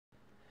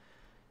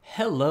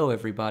Hello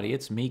everybody,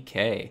 it's me,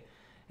 Kay.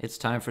 It's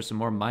time for some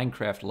more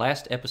Minecraft.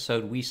 Last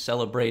episode we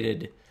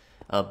celebrated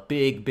a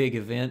big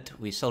event.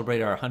 We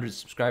celebrated our 100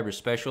 subscribers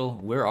special.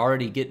 We're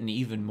already getting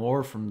even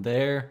more from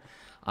there.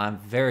 I'm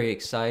very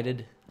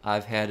excited.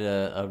 I've had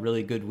a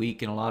really good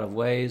week in a lot of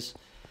ways.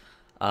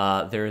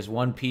 There is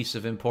one piece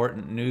of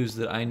important news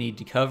that I need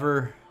to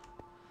cover,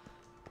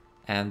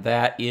 and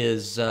that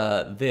is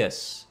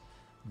this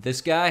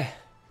guy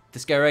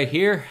right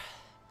here.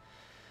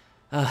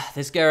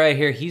 This guy right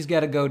here, he's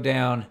got to go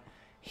down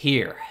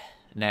here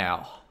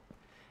now.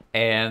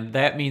 And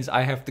that means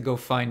I have to go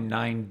find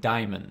 9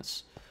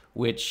 diamonds,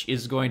 which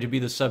is going to be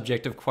the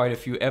subject of quite a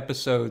few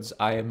episodes,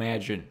 I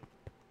imagine.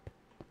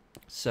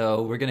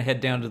 So we're going to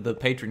head down to the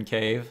patron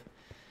cave.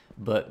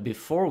 But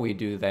before we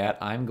do that,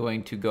 I'm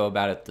going to go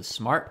about it the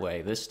smart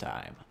way this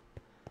time.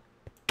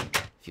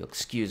 If you'll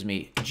excuse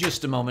me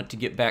just a moment to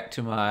get back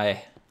to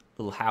my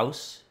little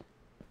house.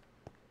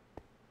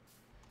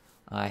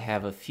 I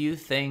have a few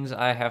things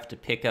I have to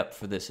pick up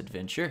for this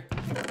adventure.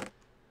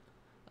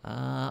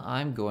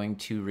 I'm going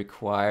to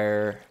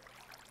require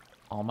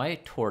all my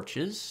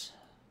torches,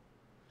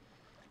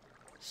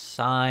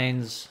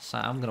 signs.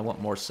 I'm going to want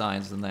more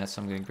signs than that,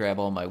 so I'm going to grab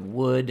all my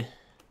wood.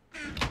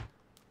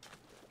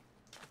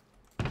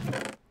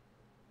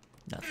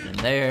 Nothing in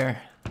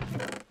there.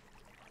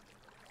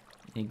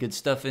 Any good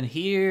stuff in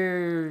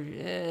here?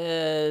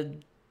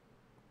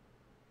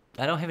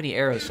 I don't have any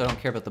arrows, so I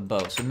don't care about the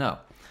bow, so no.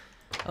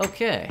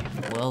 Okay,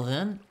 well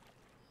then,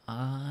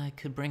 I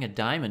could bring a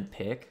diamond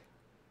pick.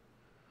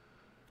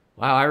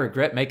 Wow, I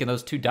regret making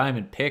those 2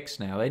 diamond picks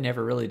now. They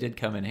never really did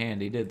come in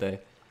handy, did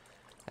they?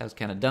 That was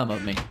kind of dumb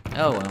of me.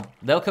 Oh well,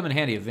 they'll come in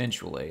handy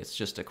eventually. It's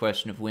just a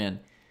question of when.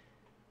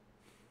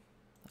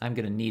 I'm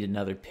going to need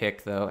another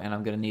pick, though, and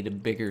I'm going to need a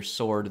bigger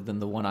sword than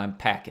the one I'm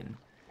packing.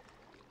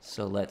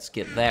 So let's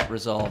get that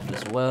resolved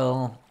as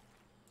well.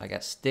 I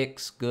got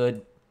sticks,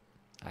 good.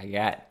 I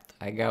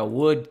got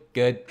wood,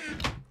 good.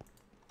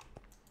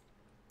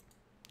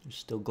 There's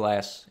still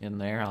glass in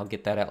there. I'll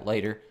get that out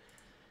later.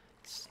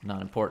 It's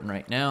not important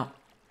right now.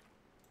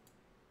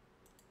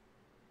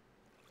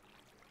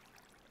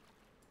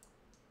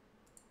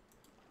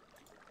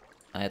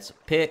 That's a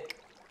pick.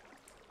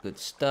 Good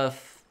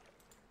stuff.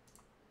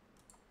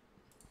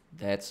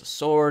 That's a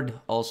sword.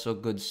 Also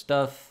good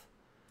stuff.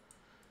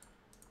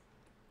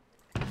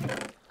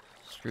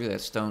 Screw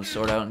that stone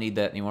sword. I don't need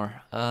that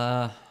anymore.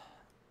 Let's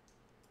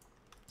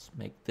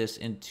make this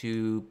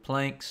into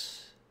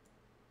planks.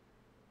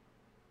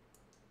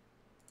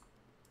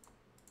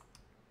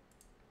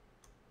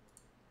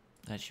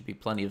 That should be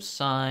plenty of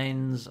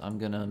signs. I'm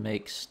gonna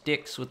make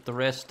sticks with the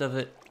rest of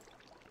it.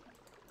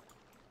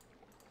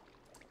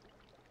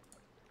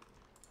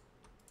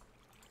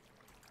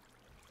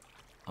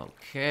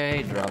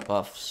 Okay, drop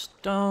off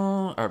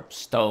stone. Or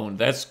stone,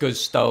 that's good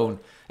stone.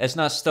 That's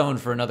not stone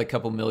for another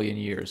couple million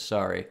years,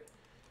 sorry.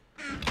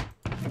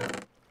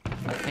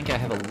 I think I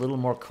have a little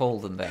more coal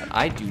than that.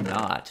 I do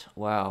not.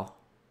 Wow.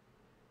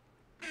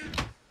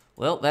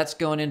 Well, that's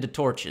going into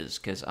torches,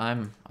 because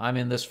I'm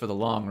in this for the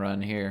long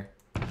run here.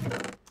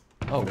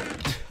 Oh,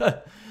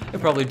 I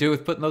probably do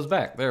with putting those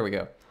back. There we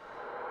go.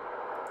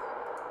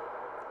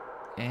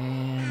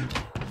 And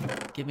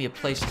give me a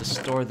place to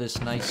store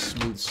this nice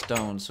smooth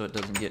stone so it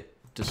doesn't get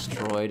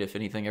destroyed if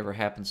anything ever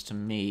happens to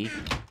me.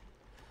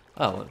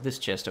 Oh, this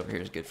chest over here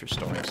is good for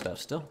storing stuff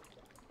still.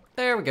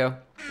 There we go.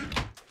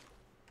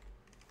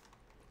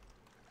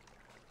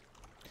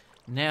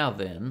 Now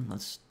then,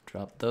 let's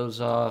drop those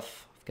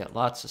off. I've got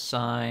lots of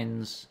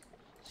signs.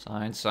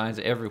 Signs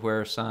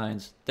everywhere,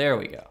 signs. There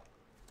we go.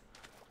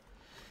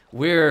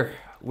 We're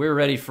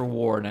ready for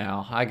war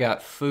now. I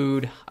got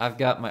food. I've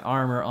got my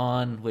armor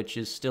on, which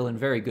is still in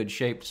very good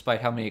shape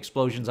despite how many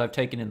explosions I've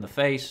taken in the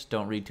face.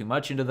 Don't read too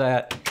much into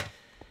that.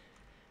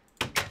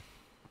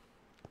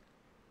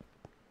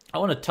 I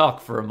want to talk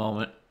for a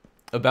moment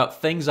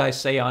about things I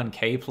say on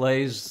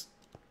K-Plays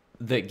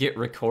that get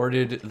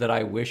recorded that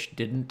I wish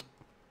didn't.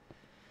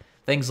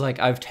 Things like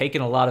I've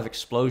taken a lot of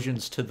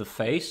explosions to the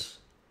face,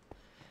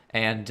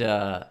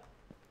 and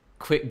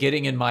quit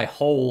getting in my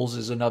holes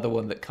is another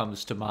one that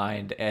comes to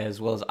mind,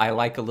 as well as I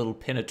like a little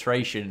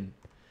penetration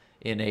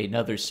in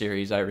another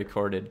series I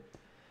recorded.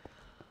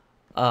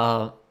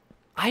 I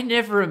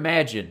never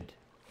imagined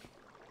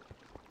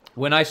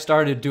when I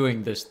started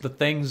doing this the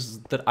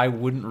things that I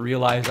wouldn't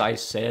realize I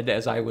said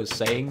as I was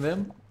saying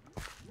them.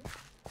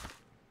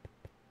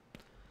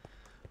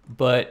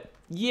 But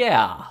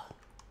yeah,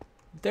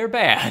 they're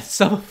bad.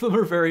 Some of them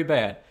are very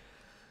bad.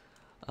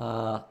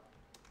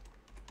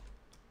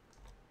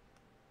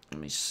 Let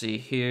me see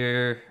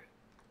here.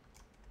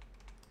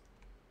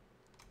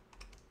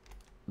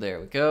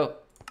 There we go.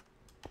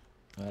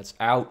 That's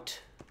out.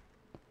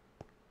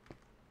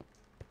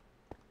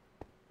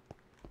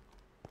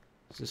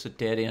 Is this a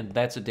dead end?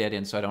 That's a dead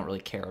end, so I don't really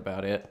care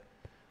about it.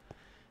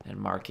 And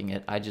marking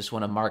it. I just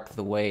want to mark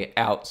the way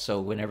out so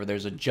whenever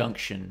there's a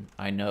junction,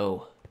 I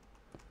know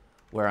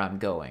where I'm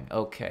going.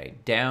 Okay,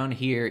 down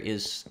here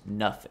is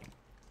nothing.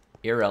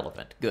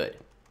 Irrelevant. Good.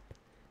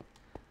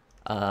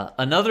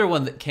 Another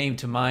one that came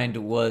to mind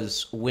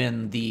was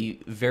when the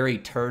very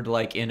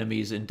turd-like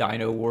enemies in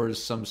Dino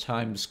Wars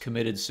sometimes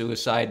committed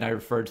suicide, and I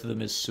referred to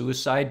them as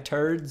suicide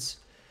turds.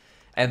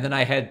 And then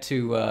I had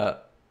to,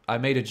 I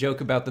made a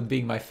joke about them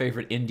being my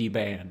favorite indie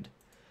band.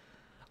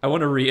 I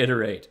want to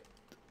reiterate,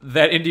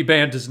 that indie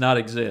band does not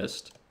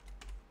exist.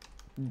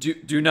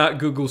 Do not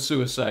Google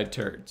suicide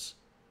turds.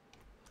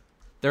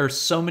 There are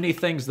so many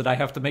things that I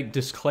have to make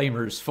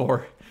disclaimers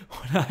for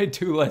when I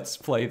do Let's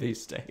Play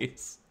these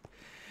days.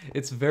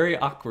 It's very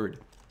awkward.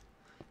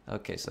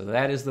 Okay, so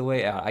that is the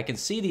way out. I can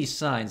see these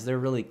signs. They're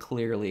really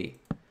clearly,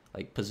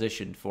 like,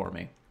 positioned for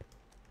me.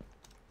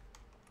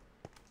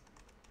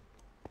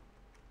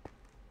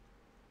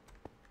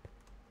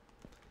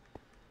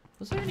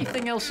 Was there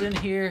anything else in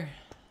here?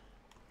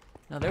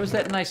 No, there was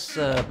that nice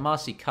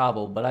mossy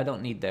cobble, but I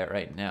don't need that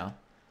right now.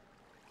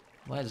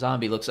 Well, that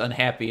zombie looks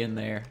unhappy in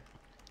there.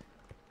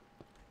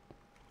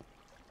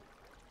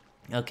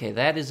 Okay,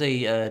 that is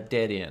a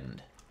dead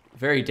end.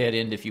 Very dead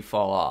end if you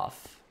fall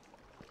off.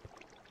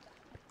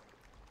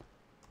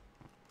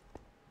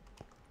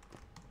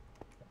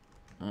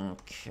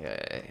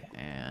 Okay,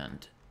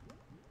 and...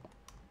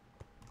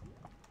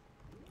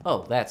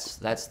 Oh, that's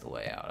the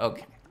way out.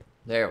 Okay,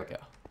 there we go.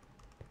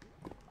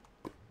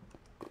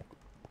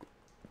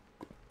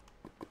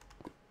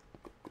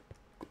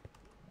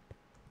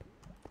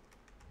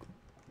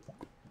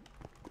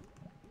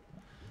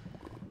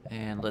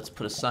 And let's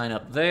put a sign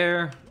up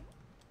there.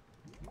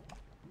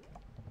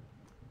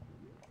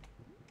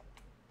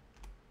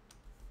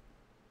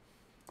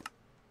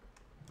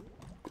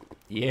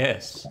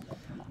 Yes.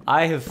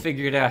 I have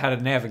figured out how to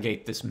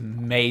navigate this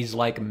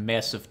maze-like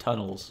mess of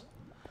tunnels.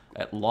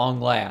 At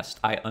long last,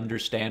 I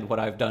understand what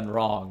I've done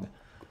wrong.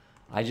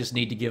 I just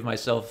need to give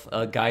myself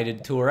a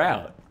guided tour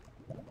out.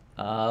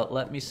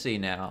 Let me see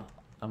now.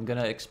 I'm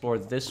gonna explore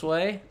this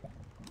way.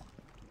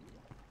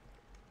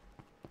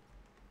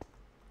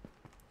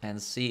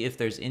 And see if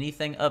there's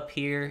anything up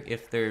here.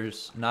 If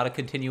there's not a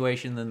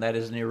continuation, then that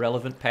is an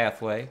irrelevant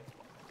pathway.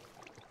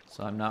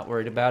 So I'm not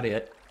worried about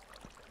it.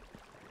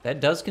 That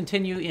does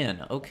continue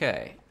in.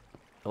 Okay.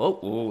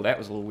 Oh, that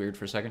was a little weird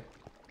for a second.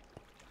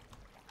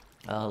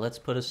 Let's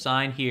put a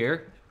sign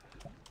here.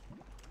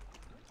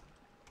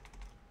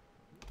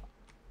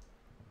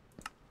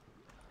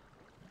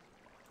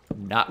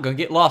 I'm not gonna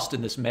get lost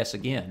in this mess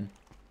again.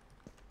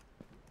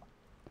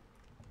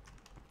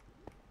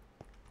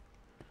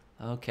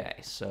 Okay,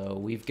 so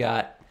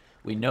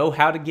we know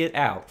how to get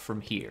out from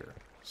here.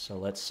 So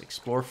let's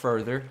explore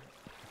further.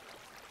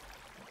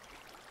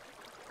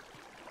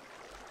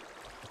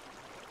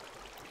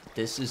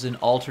 This is an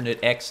alternate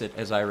exit,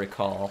 as I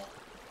recall,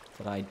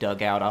 that I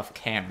dug out off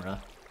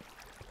camera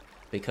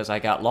because I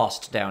got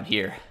lost down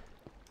here.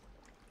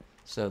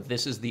 So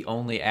this is the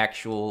only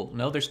actual...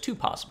 No, there's two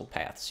possible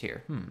paths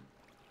here. I'm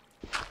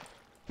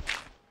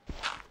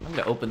going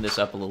to open this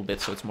up a little bit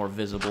so it's more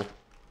visible.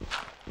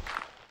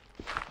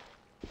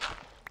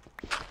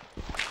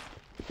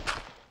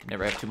 Can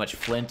never have too much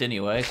flint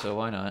anyway, so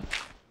why not?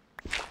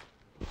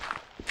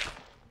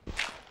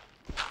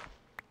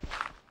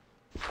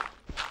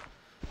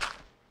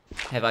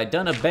 Have I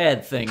done a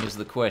bad thing is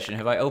the question.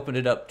 Have I opened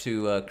it up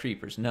to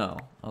creepers? No.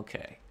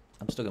 Okay.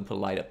 I'm still going to put a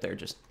light up there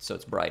just so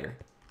it's brighter.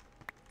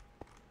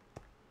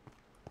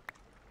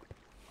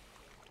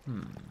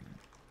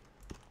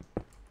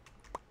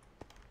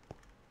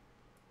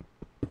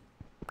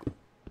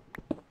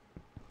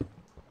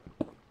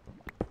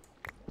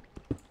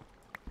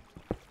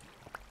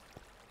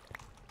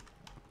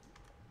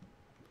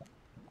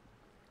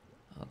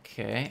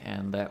 Okay,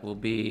 and that will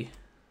be...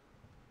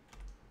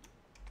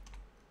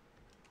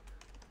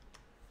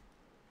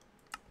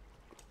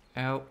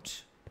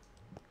 out.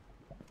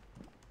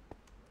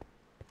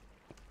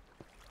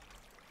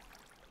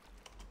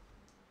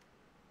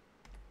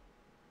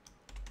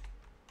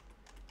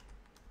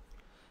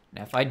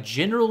 Now, if I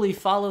generally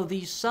follow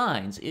these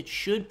signs, it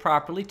should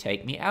properly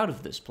take me out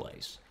of this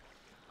place.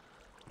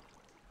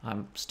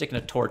 I'm sticking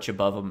a torch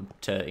above them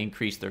to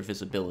increase their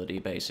visibility,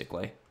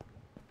 basically.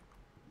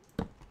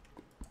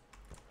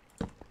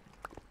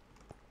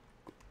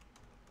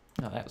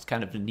 Oh, that was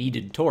kind of a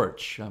needed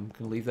torch. I'm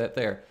going to leave that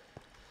there.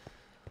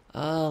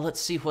 Let's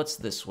see what's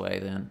this way,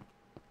 then.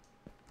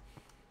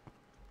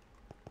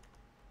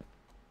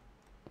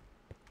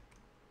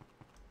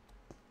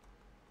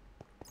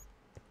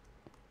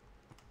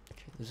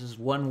 Okay, this is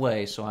one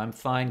way, so I'm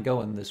fine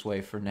going this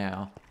way for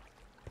now.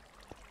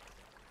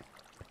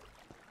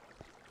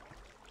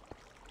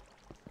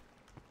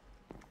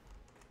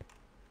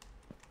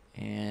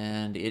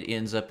 And it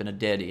ends up in a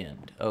dead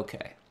end.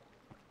 Okay.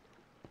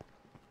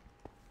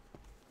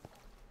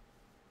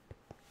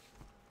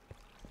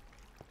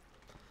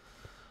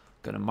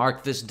 Gonna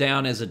mark this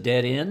down as a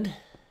dead end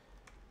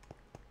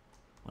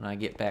when I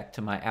get back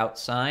to my out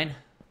sign.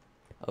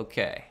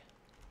 Okay.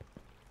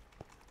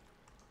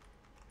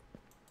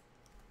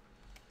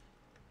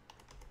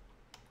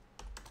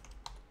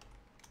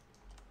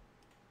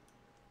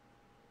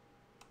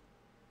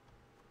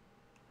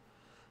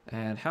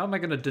 And how am I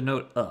gonna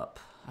denote up?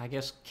 I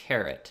guess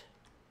caret.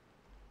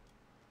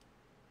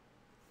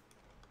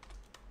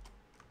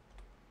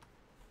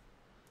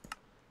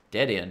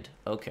 Dead end.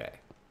 Okay.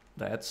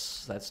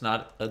 That's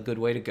not a good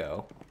way to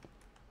go.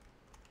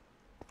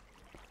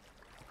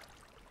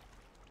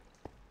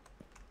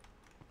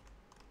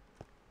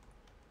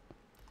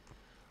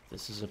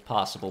 This is a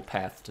possible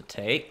path to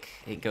take.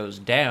 It goes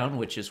down,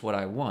 which is what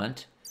I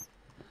want.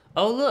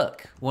 Oh,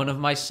 look, one of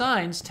my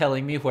signs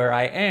telling me where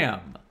I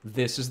am.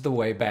 This is the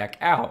way back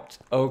out.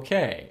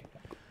 Okay.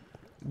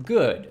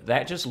 Good.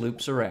 That just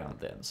loops around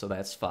then, so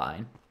that's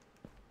fine.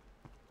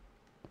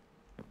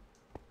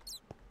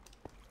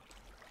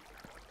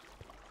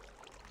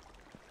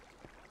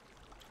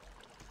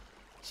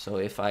 So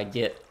if I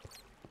get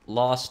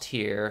lost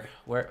here,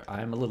 where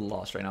I'm a little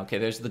lost right now. Okay,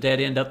 there's the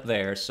dead end up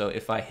there, so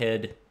if I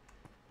head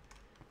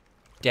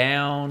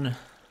down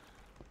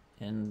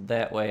and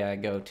that way I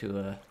go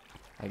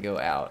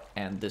out,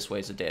 and this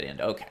way's a dead end.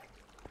 Okay.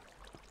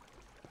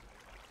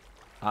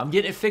 I'm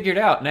getting it figured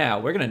out now.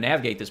 We're going to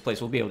navigate this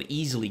place. We'll be able to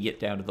easily get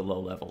down to the low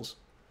levels.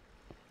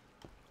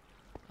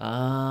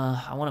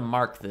 I want to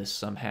mark this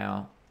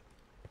somehow.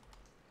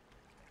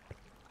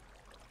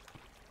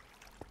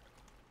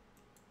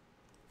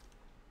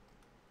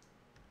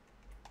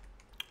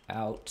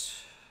 Out.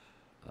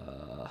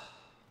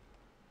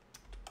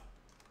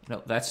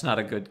 No, that's not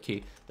a good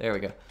key. There we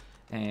go.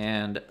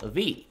 And a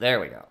V. There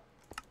we go.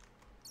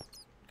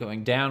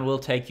 Going down will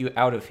take you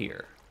out of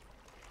here.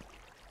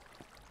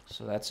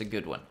 So that's a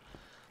good one.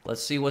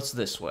 Let's see what's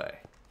this way.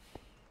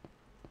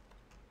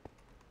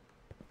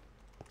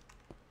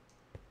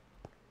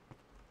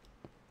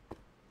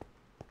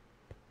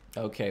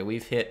 Okay,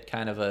 we've hit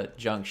kind of a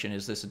junction.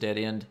 Is this a dead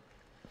end?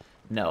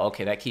 No,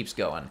 okay, that keeps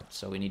going.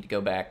 So we need to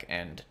go back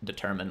and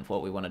determine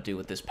what we want to do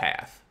with this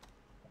path.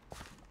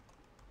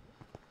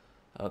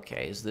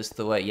 Okay, is this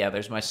the way? Yeah,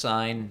 there's my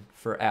sign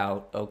for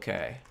out.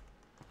 Okay.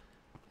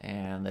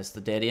 And that's the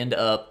dead end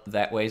up.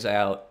 That way's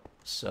out.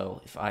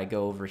 So if I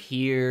go over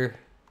here,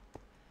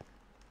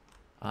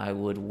 I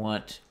would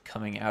want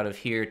coming out of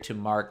here to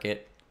mark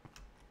it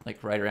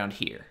like right around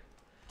here.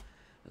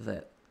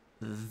 That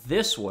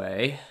this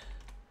way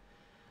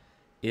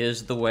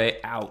is the way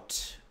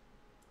out.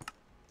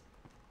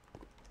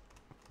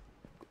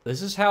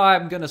 This is how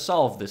I'm going to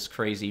solve this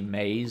crazy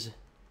maze.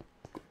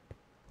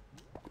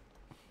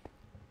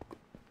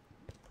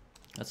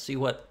 Let's see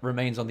what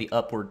remains on the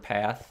upward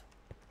path.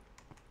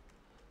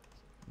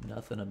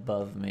 Nothing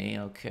above me,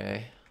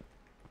 okay.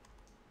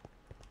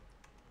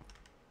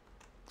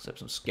 Except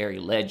some scary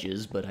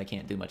ledges, but I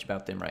can't do much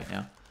about them right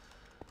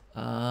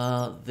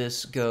now.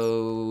 This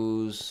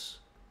goes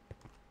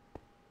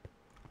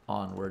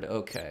onward.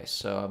 Okay,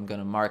 so I'm going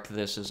to mark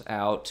this as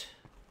out.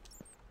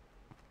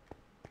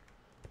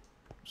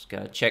 Just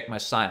got to check my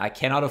sign. I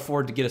cannot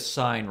afford to get a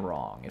sign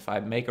wrong. If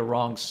I make a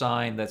wrong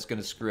sign, that's going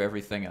to screw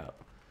everything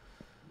up.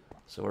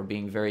 So we're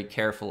being very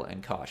careful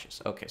and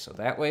cautious. Okay, so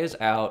that way is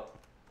out.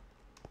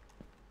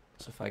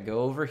 So if I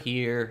go over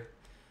here,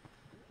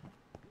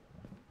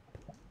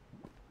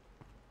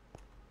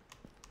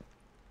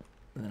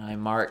 then I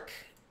mark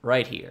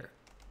right here.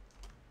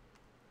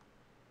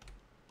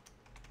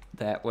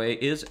 That way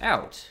is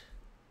out.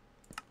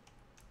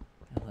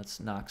 And let's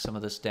knock some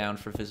of this down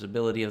for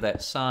visibility of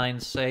that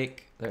sign's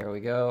sake. There we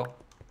go.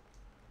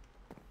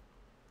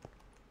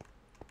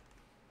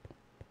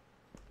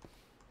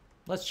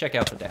 Let's check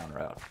out the down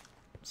route.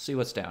 See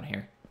what's down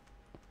here.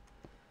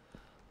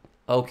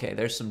 Okay,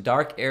 there's some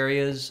dark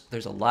areas.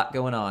 There's a lot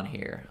going on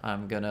here.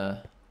 I'm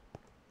gonna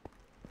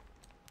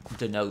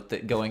denote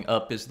that going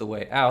up is the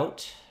way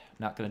out. I'm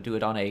not gonna do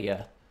it on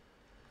a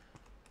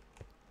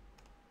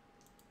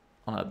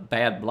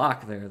bad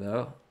block there,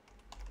 though.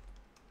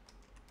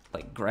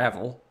 Like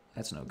gravel.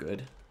 That's no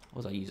good.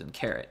 What was I using?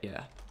 Carrot,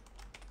 yeah.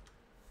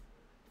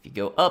 If you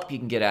go up, you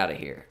can get out of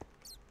here.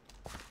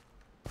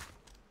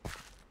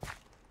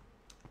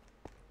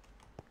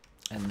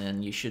 And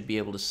then you should be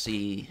able to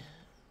see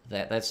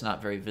that that's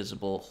not very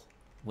visible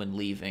when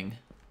leaving.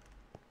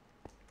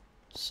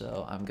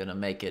 So I'm going to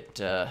make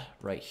it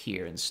right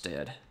here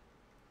instead.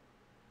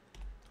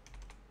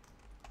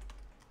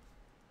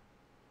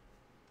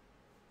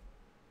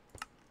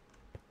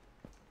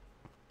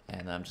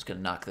 And I'm just going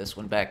to knock this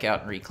one back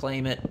out and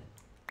reclaim it.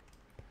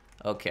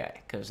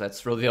 Okay, because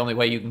that's really the only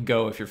way you can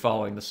go if you're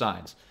following the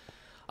signs.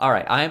 All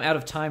right, I am out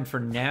of time for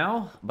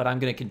now, but I'm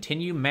going to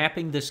continue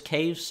mapping this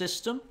cave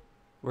system.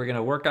 We're going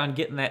to work on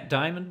getting that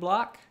diamond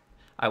block.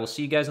 I will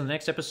see you guys in the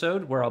next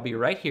episode where I'll be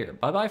right here.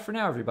 Bye-bye for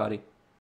now, everybody.